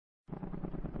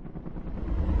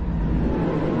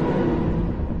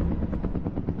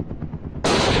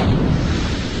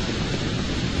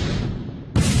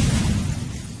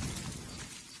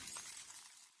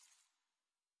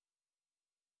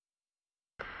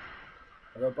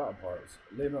Hello Battle Pirates,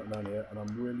 Liam99 here, and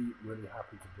I'm really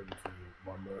happy to bring to you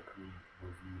my Mercury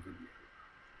review video.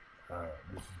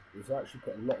 This actually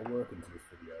put a lot of work into this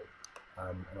video,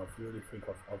 and I really think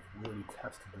I've really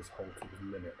tested this hull to its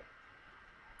limit.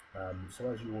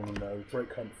 So as you all know,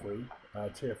 Drake Hunt 3,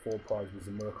 Tier 4 prize was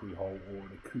the Mercury hull or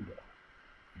the Cuda.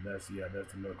 And there's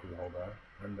the Mercury hull there,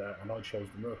 and I chose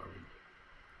the Mercury.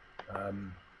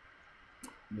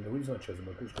 The reason I chose the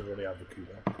Mercury is because I already have the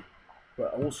Cuda.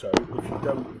 But also, if you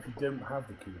don't have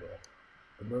the Cuda,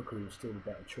 the Mercury is still a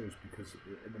better choice because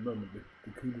at the moment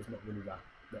the Cuda's not really that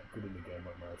good in the game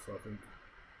right now. So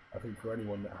I think for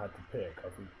anyone that had to pick, I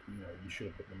think you should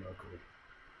have picked the Mercury.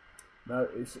 Now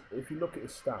if you look at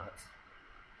his stats,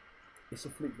 it's a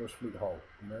fleet versus fleet hull.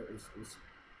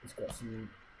 It's got some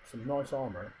nice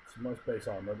armor, some nice base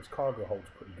armor. This cargo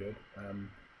hull's pretty good.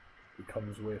 It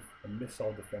comes with a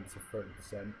missile defense of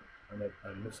 30% and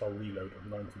a missile reload of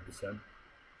 90%.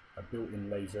 Built-in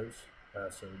lasers,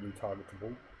 so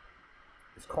retargetable.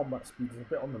 Its combat speed is a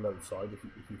bit on the low side if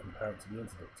you compare it to the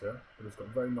Interdictor, but it's got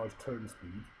very nice turn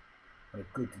speed and a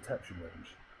good detection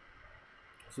range.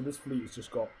 So this fleet has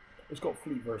it's got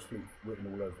fleet versus fleet written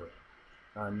all over it.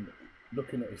 And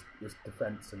looking at its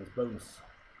defense and its bonus,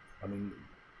 I mean,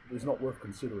 it's not worth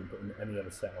considering putting any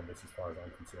other set on this as far as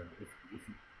I'm concerned. If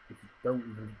you don't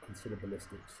even consider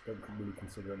ballistics, don't really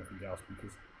consider anything else,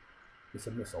 because it's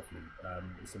a missile fleet,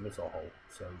 it's a missile hull,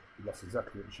 so that's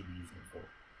exactly what you should be using it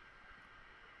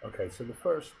for. Okay, so the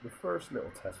first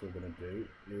little test we're going to do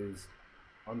is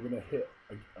I'm going to hit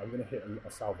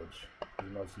a salvage. It's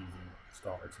a nice easy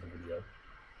starter to the video.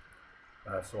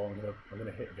 So I'm going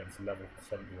to hit against a level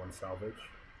 71 salvage,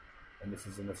 and this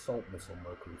is an assault missile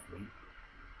Mercury fleet.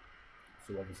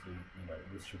 So obviously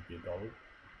this should be a goal,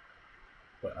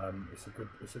 but it's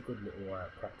a good little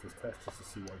practice test just to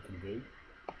see what it can do.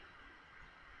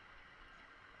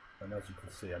 And as you can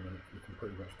see, I mean, you can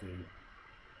pretty much do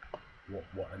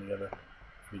what any other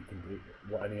fleet can do,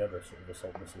 what any other sort of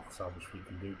assault missile salvage fleet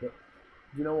can do. But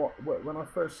you know what? When I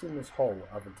first seen this hull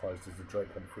advertised as the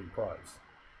Drake Hunt 3 prize,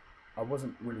 I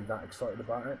wasn't really that excited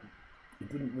about it.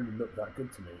 It didn't really look that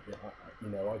good to me.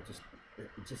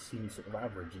 It just seemed sort of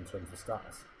average in terms of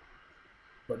stats.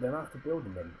 But then after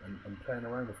building them and playing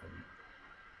around with them,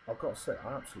 I've got to say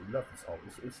I absolutely love this hull.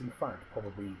 It's in fact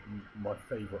probably my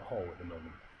favourite hull at the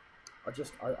moment. I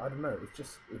don't know,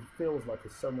 it feels like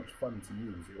it's so much fun to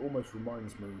use. It almost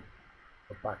reminds me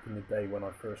of back in the day when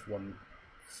I first won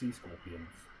Sea Scorpions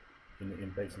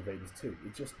in Base Invaders 2.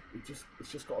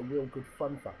 It's just got a real good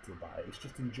fun factor about it. It's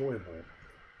just enjoyable.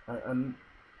 And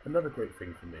another great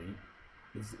thing for me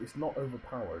is it's not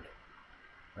overpowered.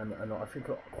 And I think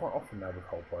quite often now with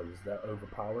hull prizes, they're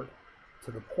overpowered to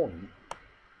the point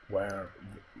where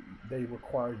they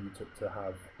require you to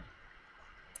have.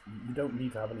 You don't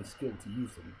need to have any skill to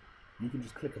use them. You can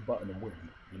just click a button and win,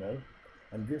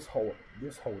 And this hull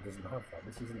doesn't have that.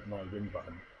 This isn't an I win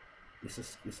button.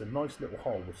 It's a nice little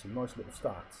hull with some nice little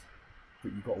stats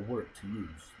that you've got to work to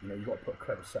use. You've got to put a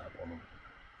clever setup on them.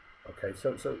 Okay,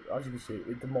 so as you can see,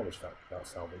 it demolished that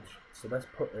salvage. So let's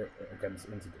put it against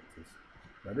Interdictors.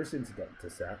 Now this Interdictor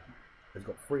set has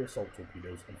got 3 assault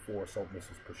torpedoes and 4 assault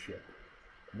missiles per ship.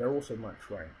 And they're also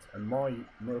max ranked. And my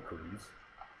Mercuries,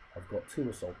 I've got 2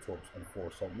 assault torps and 4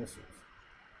 assault missiles.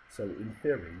 So in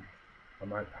theory,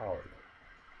 I'm outpowered.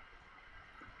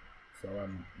 So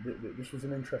this was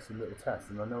an interesting little test,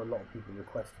 and I know a lot of people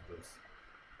requested this.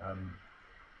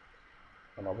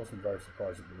 And I wasn't very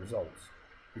surprised at the results,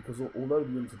 because although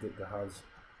the Interdictor has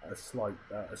a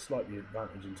slightly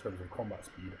advantage in terms of combat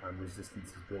speed and resistance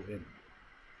is built in,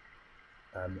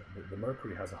 the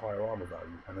Mercury has a higher armor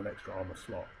value and an extra armor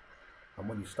slot, and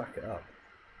when you stack it up,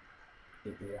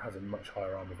 it has a much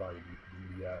higher armor value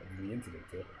than the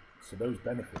Interdictor. So those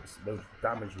benefits, those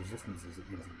damage resistances that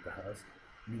the Interdictor has,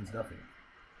 means nothing.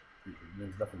 It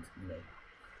means nothing,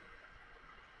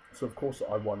 So of course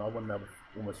I won now with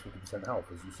almost 50%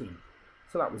 health, as you've seen.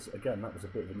 So that was a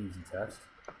bit of an easy test.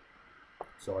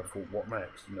 So I thought, what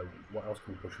next? What else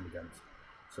can we push him against?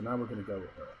 So now we're going to go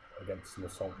against some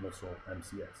assault missile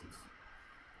MCXs.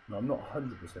 Now I'm not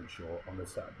 100% sure on the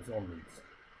setup as on these,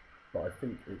 but I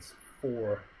think it's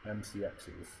 4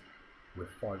 MCXs with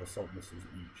 5 assault missiles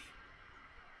each.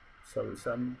 So it's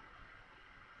an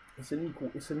equal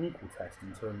test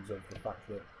in terms of the fact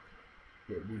that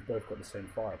we've both got the same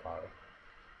firepower.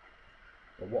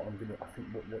 But I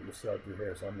think what you'll see I do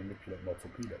here is I manipulate my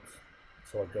torpedoes.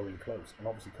 So I go in close, and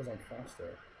obviously because I'm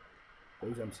faster,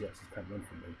 those MCXs can't run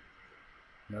from me.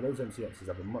 Now those MCXs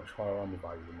have a much higher armor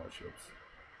value than my ships.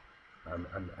 And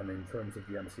in terms of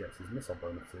the MCX's missile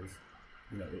bonuses,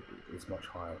 it's much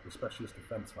higher, especially its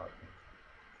defense value.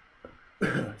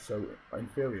 So in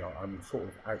theory, I'm sort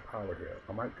of outpowered here.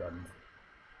 I'm outgunned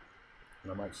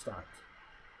and I'm outstacked.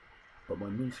 But my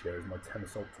niche here is my 10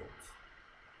 assault torps.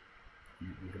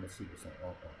 You're going to see this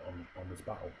on this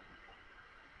battle.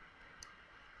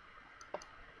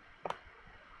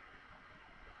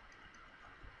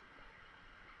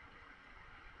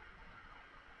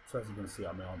 So as you can see,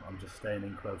 I mean, I'm just staying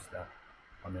in close there.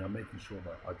 I mean, I'm making sure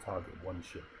that I target one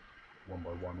ship, one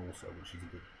by one also, which is a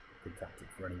good tactic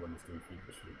for anyone that's doing fleet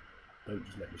pursuit. Don't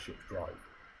just let your ships drive.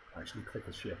 Actually click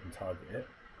a ship and target it,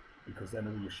 because then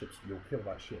all your ships, you'll kill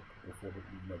that ship before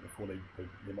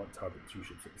they might target 2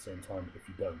 ships at the same time if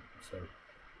you don't. So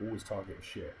always target a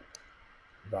ship.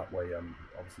 That way,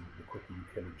 obviously, the quicker you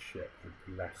kill each ship,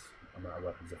 the less amount of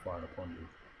weapons are firing upon you.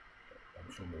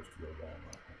 I'm sure most of you are there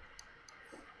now.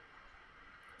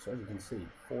 So as you can see,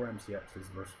 4 MCXs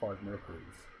versus 5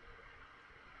 Mercuries,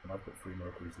 and I've got 3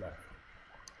 Mercuries left,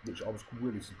 which I was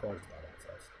really surprised about that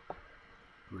test.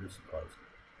 Really surprised.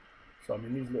 So I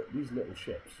mean, these little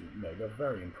ships, you know, they're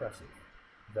very impressive,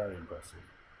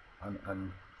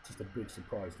 and just a big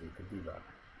surprise that you could do that.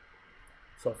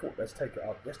 So I thought, let's take it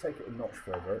up, let's take it a notch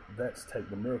further. Let's take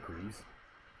the Mercuries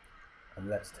and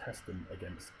let's test them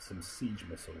against some siege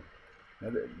missile.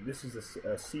 Now this is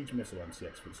a siege missile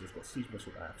MCX, so it's got siege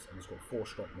missile Fs and it's got 4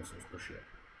 strike missiles per ship.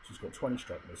 So it's got 20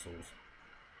 strike missiles,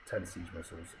 10 siege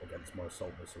missiles against my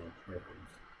assault missile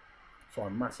Mercuries. So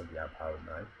I'm massively outpowered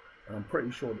now, and I'm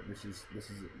pretty sure that this is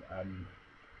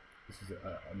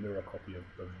a mirror copy of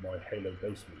my Halo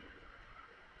base fleet.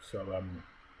 So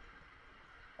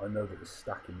I know that it's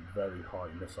stacking very high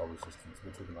missile resistance.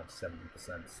 We're talking like 70%,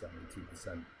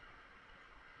 72%.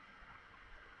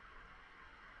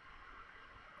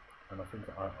 And I think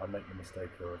I make the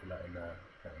mistake of letting them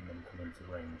come into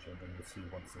range, and then we'll see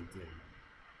once they do.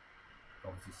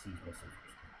 Obviously, siege missiles,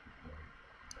 you know,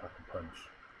 pack a punch.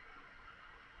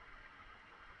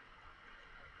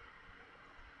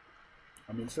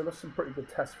 I mean, so there's some pretty good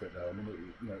tests for it though. I mean,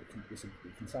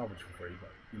 it can salvage for free,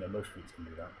 but you know, most fleets can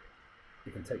do that.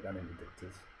 You can take down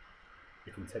interdictors.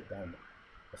 You can take down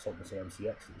assault missile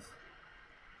MCXs.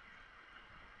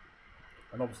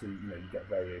 And obviously, you know, you get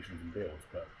variations in builds,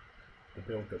 but the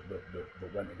build that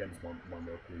went against my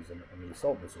Mercuries and the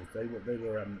assault missiles, they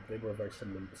were a very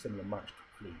similar matched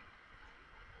fleet.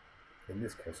 In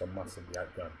this case, I'm massively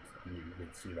outgunned, and you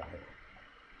can see that here.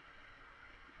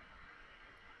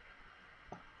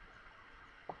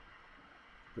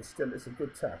 But still, it's a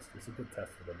good test. It's a good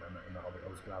test for them, and I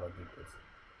was glad I did this.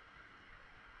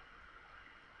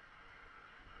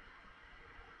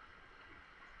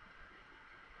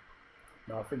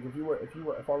 Now, I think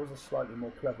if I was a slightly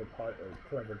more clever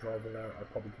clever driver there, I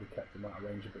probably could have kept them out of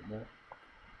range a bit more.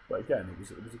 But again, it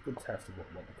was a good test of what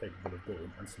they're capable of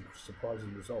doing, and some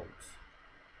surprising results.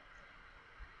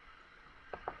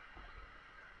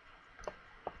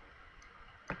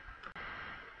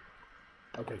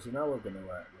 Okay, so now we're going to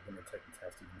take the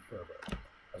test even further,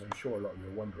 as I'm sure a lot of you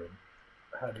are wondering,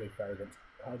 how do they fare against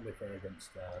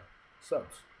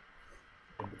subs,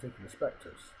 in particular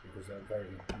Spectres, because they're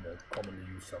very commonly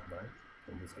used sub now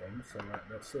in this game. So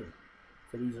let's see.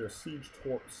 So these are Siege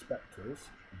Torp Spectres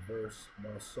versus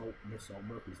my assault missile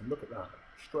Mercuries, and look at that,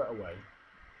 straight away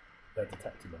they're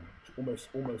detecting them,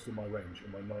 almost in my range,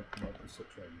 in my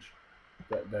 96 range.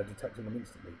 They're detecting them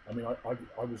instantly. I mean,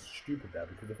 I was stupid there,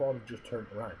 because if I'd have just turned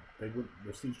around, the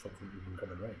siege torps wouldn't even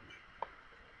come in range.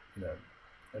 You know,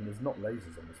 and there's not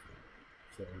lasers on this thing.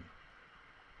 So,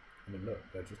 I mean, look,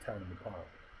 they're just tearing them apart.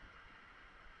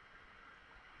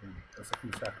 And that's a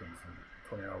few seconds and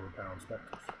 20 hour repair on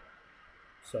Spectres.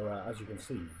 So, as you can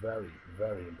see, very,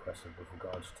 very impressive with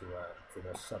regards to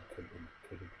their sub-capabilities.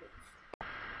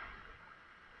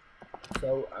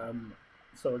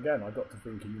 So again, I got to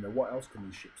thinking, you know, what else can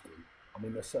these ships do? I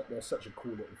mean, they're such a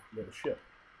cool little ship,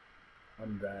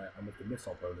 and with the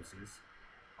missile bonuses,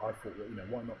 I thought, well, you know,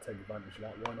 why not take advantage of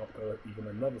that? Why not go even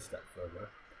another step further?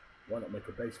 Why not make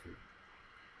a base fleet?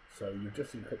 So you've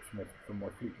just seen clips from my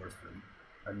fleet versus fleet,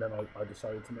 and then I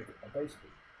decided to make a base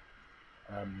fleet.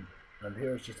 And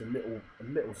here's just a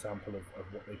little sample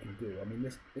of what they can do. I mean,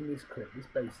 in this clip, this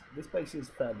base is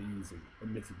fairly easy,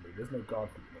 admittedly. There's no guard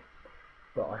fleet in it.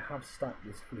 But I have stacked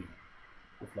this fleet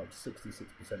with like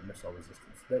 66% missile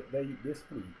resistance. This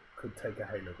fleet could take a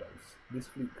Halo base. This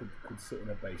fleet could sit in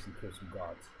a base and kill some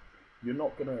guards. You're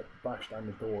not going to bash down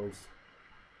the doors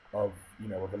of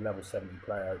a level 70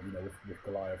 player, with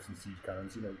Goliaths and siege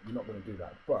cannons. You're not going to do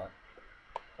that. But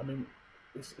I mean,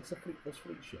 it's a fleet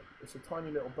ship. It's a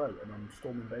tiny little boat, and I'm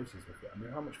storming bases with it. I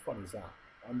mean, how much fun is that?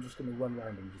 I'm just going to run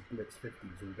around and just blitz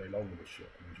 50s all day long with this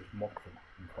ship and just mock them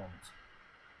in comms.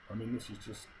 I mean, this is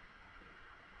just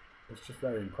it's just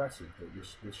very impressive that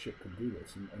this ship can do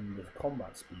this, and the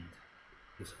combat speed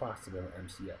is faster than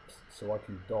MCX, so I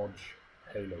can dodge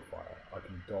Halo fire, I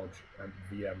can dodge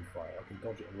VM fire, I can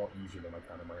dodge it a lot easier than I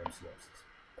can in my MCXs.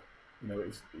 You know,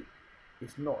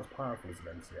 it's not as powerful as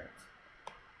an MCX.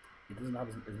 It doesn't have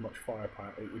as much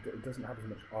firepower, it doesnn't have as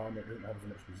much armor, it doesn't have as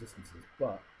much resistances,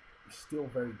 but it's still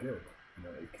very good. You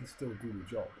know, it can still do the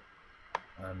job.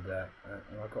 And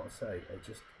I've got to say, it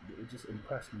just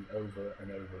impressed me over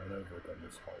and over and over again,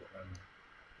 this hull. And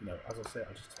you know, as I say,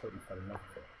 I just totally fell in love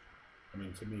with it. I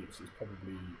mean, to me, it's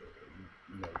probably,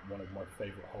 you know, one of my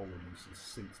favourite hull releases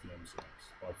since the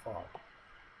MCX by far.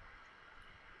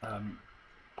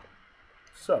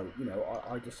 So you know,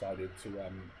 I decided to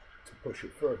push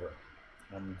it further.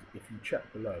 And if you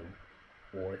check below,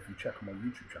 or if you check on my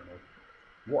YouTube channel,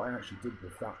 what I actually did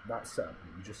with that setup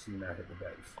that you just seen there hit the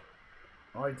base,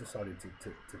 I decided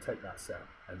to take that set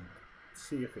and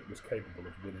see if it was capable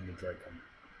of winning the Drake hunt,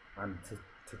 and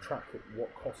to track it,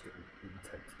 what cost it would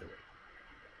take to do it.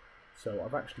 So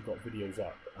I've actually got videos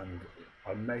up, and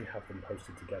I may have them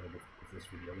posted together with this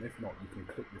video, and if not, you can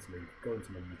click this link, go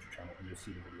into my YouTube channel, and you'll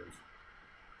see the videos.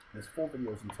 There's 4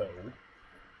 videos in total.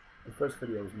 The first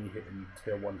video is me hitting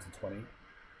tier 1 to 20,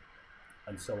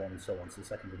 and so on and so on. So the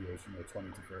second video is, you know, 20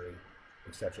 to 30,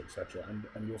 etc, etc.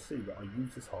 And you'll see that I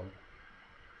use this hull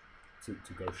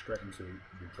to go straight into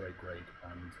the Drake raid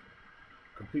and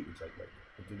complete the Drake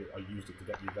raid. I used it to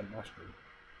get the event mastery,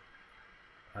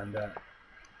 and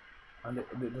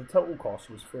the total cost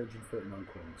was 339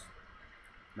 coins.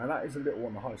 Now that is a little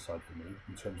on the high side for me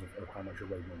in terms of how much a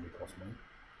raid normally costs me.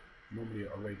 Normally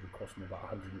a raid would cost me about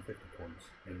 150 coins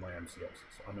in my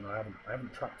MCXs. I mean, I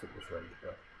haven't tracked it this raid,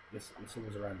 but it's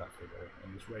always around that figure,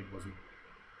 and this raid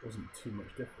wasn't too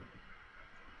much different.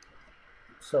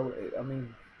 So I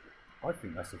mean, I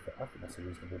think that's a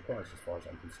reasonable price as far as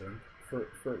I'm concerned. For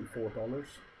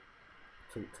 $34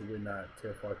 to win that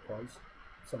tier 5 prize.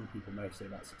 Some people may say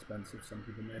that's expensive, some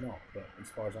people may not, but as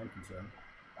far as I'm concerned,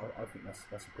 I think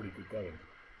that's a pretty good going.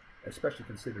 Especially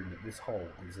considering that this hull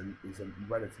is a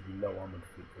relatively low armoured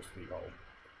fleet hull,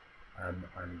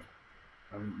 and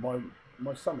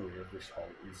my summary of this hull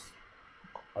is,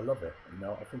 I love it. You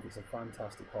know, I think it's a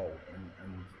fantastic hull,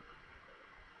 and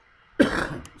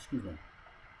excuse me,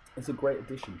 it's a great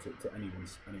addition to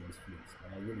anyone's fleet,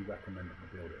 and I really recommend that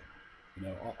you build it. You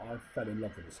know, I fell in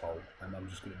love with this hull, and I'm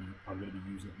going to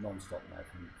be using it non-stop now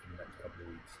for the next couple of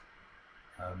weeks.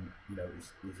 You know,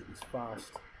 it's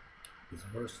fast. It's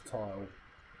versatile,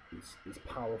 it's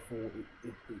powerful,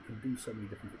 it can do so many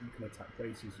different things. You can attack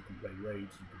bases, you can play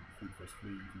raids, you can fleet first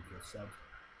fleet, you can kill subs.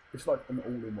 It's like an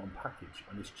all-in-one package,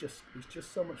 and it's just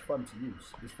so much fun to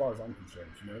use, as far as I'm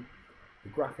concerned, you know.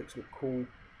 The graphics look cool,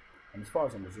 and as far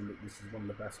as I'm concerned, this is one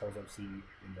of the best hulls I've seen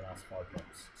in the last 5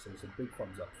 months. So it's a big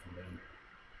thumbs up from me,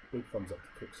 big thumbs up to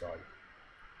Kickside,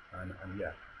 and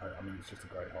yeah, I mean, it's just a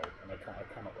great hull, and I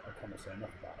cannot say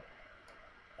enough about it.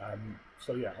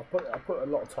 So yeah, I put a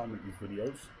lot of time into these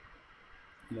videos.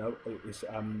 You know, it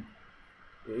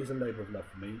is a labour of love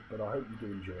for me, but I hope you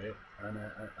do enjoy it, and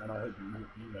I hope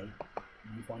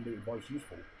you find the advice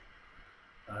useful.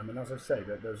 And as I say,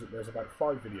 there's about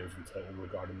 5 videos in total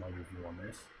regarding my review on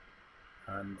this,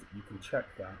 and you can check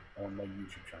that on my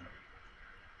YouTube channel.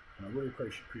 And I really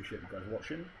appreciate you guys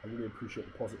watching. I really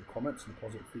appreciate the positive comments and the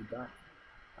positive feedback,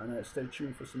 and stay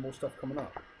tuned for some more stuff coming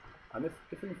up. And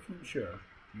if in the future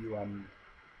you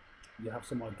have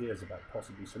some ideas about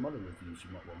possibly some other reviews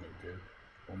you might want me to do,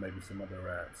 or maybe some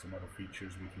other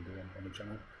features we can do on the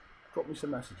channel, drop me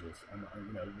some messages, and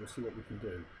you know, we'll see what we can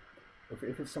do.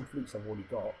 If it's some fleets I've already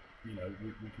got, you know,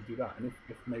 we can do that. And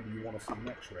if maybe you want to see the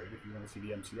next raid, if you want to see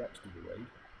the MCX do the raid,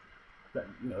 then,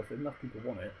 you know, if enough people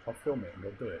want it, I'll film it and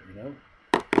they'll do it, you know.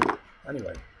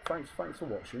 Anyway, thanks for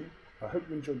watching. I hope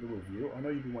you enjoyed the review. I know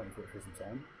you've been waiting for it for some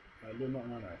time.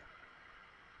 Liam99s.